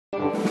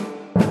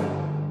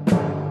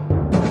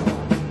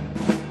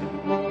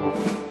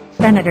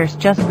Senators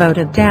just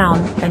voted down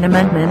an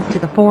amendment to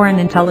the Foreign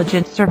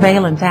Intelligence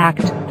Surveillance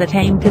Act that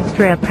aimed to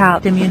strip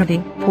out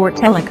immunity for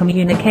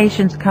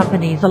telecommunications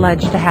companies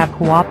alleged to have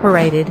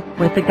cooperated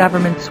with the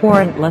government's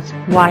warrantless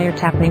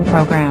wiretapping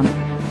program.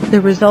 The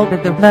result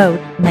of the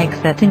vote makes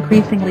it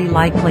increasingly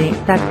likely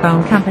that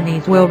phone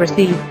companies will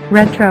receive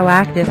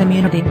retroactive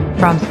immunity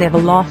from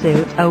civil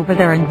lawsuits over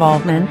their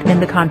involvement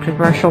in the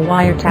controversial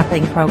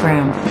wiretapping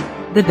program.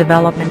 The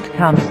development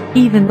comes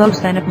even though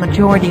Senate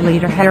Majority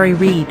Leader Harry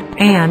Reid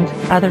and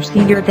other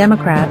senior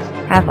Democrats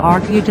have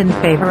argued in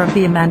favor of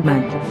the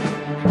amendment.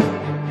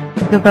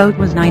 The vote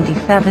was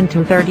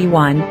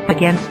 97-31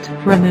 against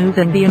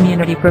removing the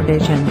immunity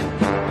provision.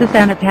 The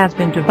Senate has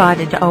been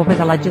divided over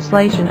the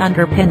legislation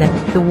underpinning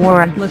the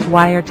warrantless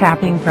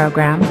wiretapping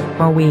program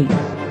for weeks.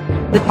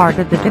 The part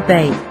of the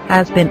debate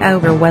has been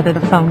over whether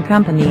the phone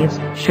companies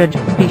should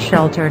be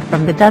sheltered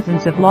from the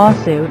dozens of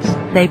lawsuits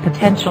they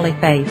potentially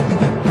face.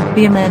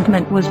 The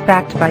amendment was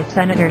backed by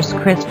Senators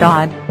Chris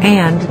Dodd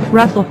and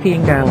Russell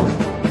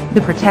Feingold.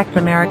 The Protect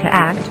America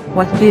Act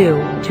was due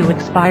to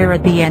expire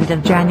at the end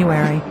of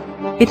January.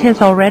 It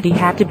has already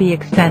had to be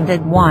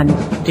extended once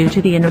due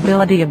to the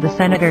inability of the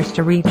senators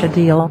to reach a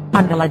deal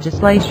on the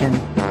legislation.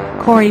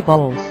 Corey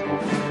Bowles,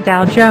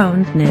 Dow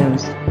Jones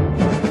News.